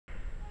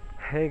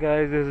Hey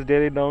guys, this is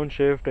Daily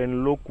Downshift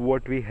and look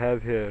what we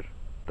have here.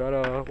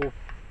 Ta-da! Oof.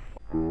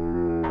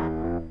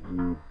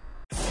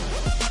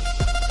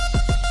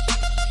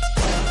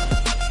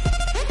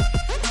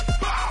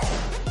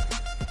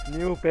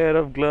 New pair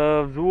of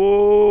gloves.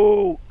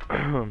 Whoa!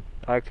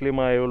 Actually,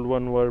 my old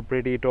one were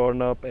pretty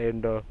torn up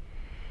and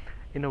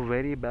in a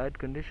very bad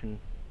condition.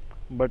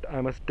 But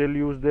I must still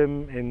use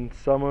them in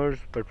summers.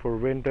 But for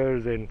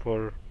winters and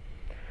for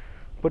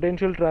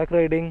potential track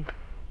riding,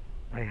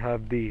 I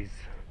have these.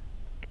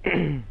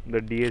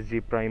 The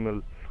DSG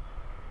Primal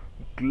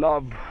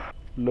glove.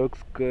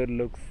 Looks good,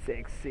 looks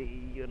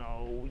sexy,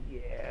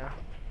 yeah.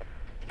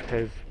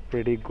 Has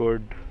pretty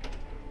good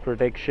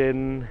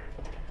protection,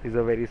 is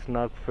a very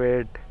snug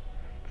fit,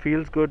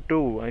 feels good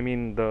too. I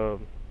mean, the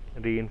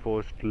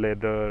reinforced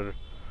leather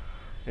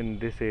in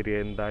this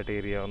area, in that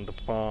area, on the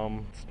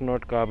palm. It's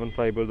not carbon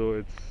fiber though,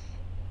 it's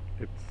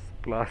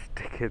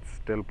plastic. It's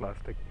still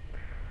plastic.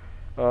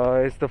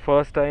 It's the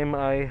first time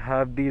I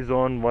have these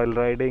on while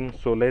riding,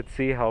 so let's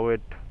see how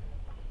it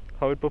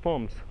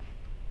performs.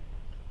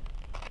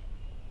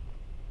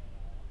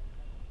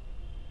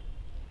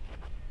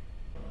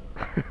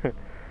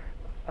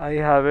 I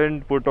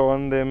haven't put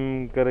on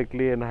them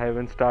correctly and I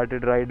haven't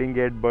started riding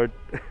yet, but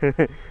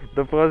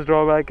the first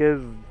drawback is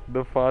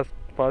the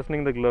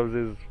fastening the gloves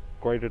is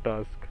quite a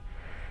task.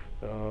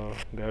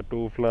 There are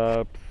two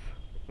flaps,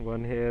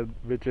 one here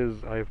which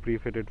is I've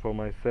pre-fitted for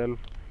myself.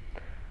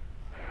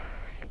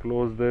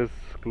 Close this,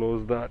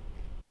 close that.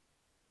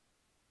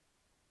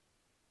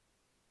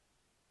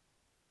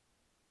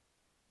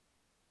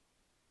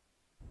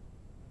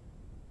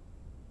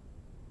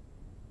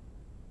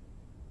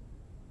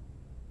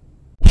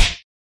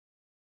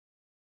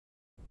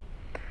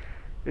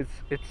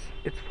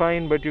 It's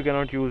fine, but you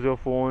cannot use your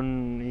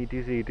phone,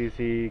 etc.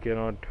 You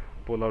cannot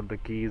pull out the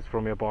keys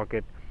from your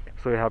pocket,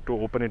 so you have to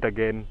open it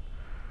again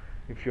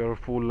if you're a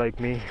fool like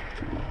me.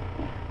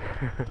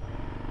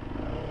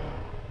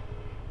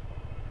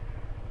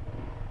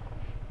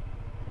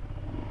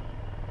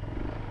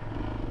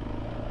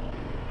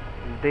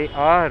 They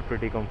are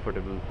pretty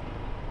comfortable.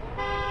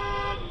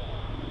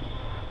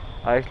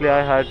 Actually,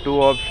 I had two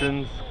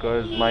options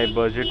because my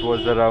budget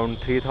was around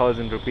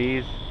 3000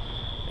 rupees,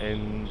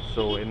 and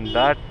so in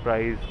that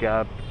price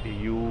gap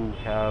you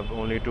have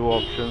only two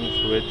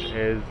options, which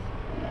is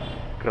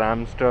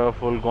Cramster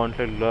full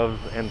gauntlet gloves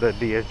and the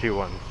DSG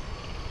ones.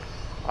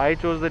 I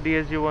chose the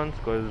DSG ones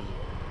because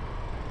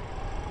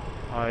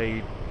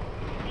I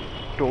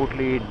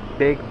totally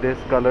dig this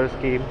color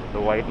scheme, the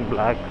white and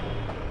black.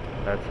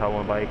 That's how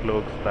my bike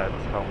looks,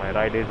 that's how my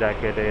rider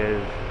jacket is,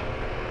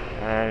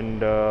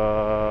 and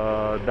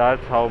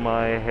that's how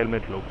my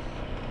helmet looks.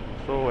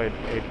 So it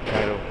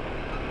kind of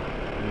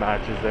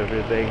matches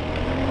everything.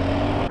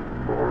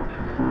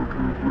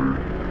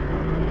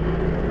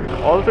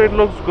 Also, it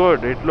looks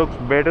good, it looks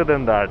better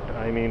than that.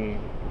 I mean,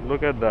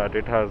 look at that,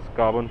 it has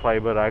carbon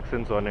fiber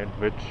accents on it,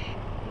 which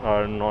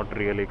are not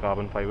really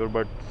carbon fiber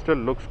but still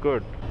looks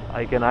good.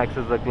 I can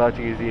access the clutch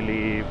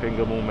easily,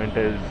 finger movement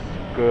is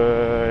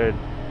good,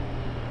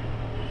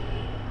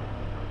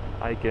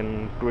 I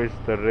can twist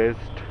the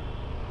wrist.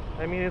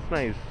 I mean, it's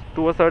nice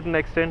to a certain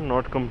extent,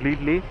 not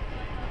completely,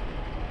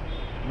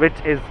 which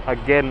is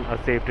again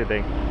a safety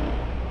thing.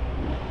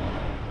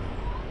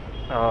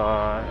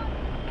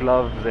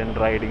 Gloves and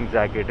riding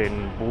jacket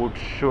and boots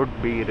should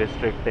be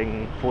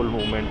restricting full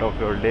movement of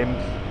your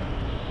limbs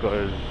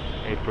because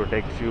it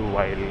protects you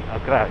while a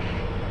crash,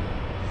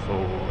 so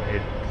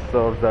it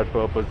serves that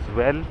purpose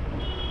well.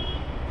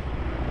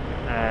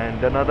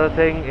 And another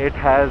thing, it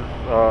has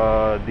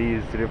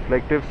these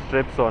reflective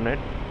strips on it,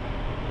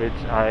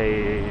 which I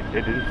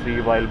didn't see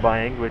while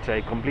buying, which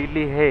I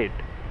completely hate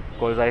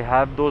because I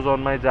have those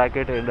on my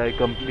jacket and I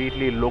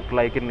completely look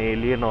like an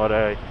alien or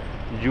a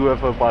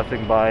UFO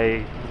passing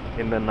by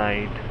in the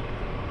night.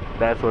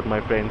 That's what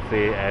my friends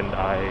say, and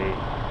I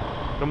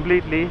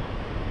completely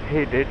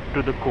hate it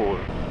to the core.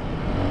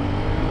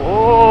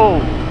 Oh,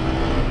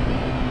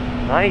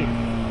 nice.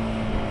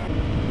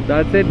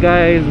 That's it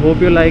guys,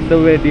 hope you like the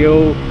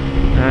video,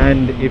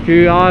 and if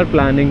you are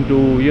planning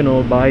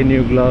to buy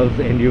new gloves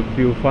and if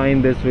you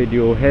find this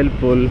video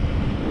helpful,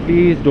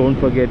 please don't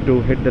forget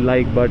to hit the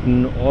like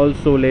button.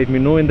 Also let me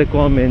know in the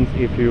comments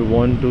if you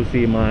want to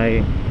see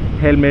my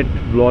helmet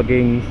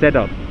vlogging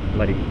setup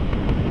like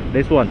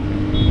this one.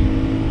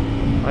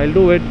 I'll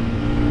do it,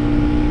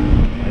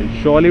 I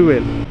surely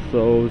will.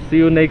 So see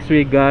you next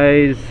week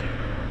guys,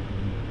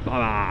 bye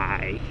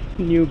bye.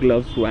 New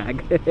glove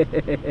swag.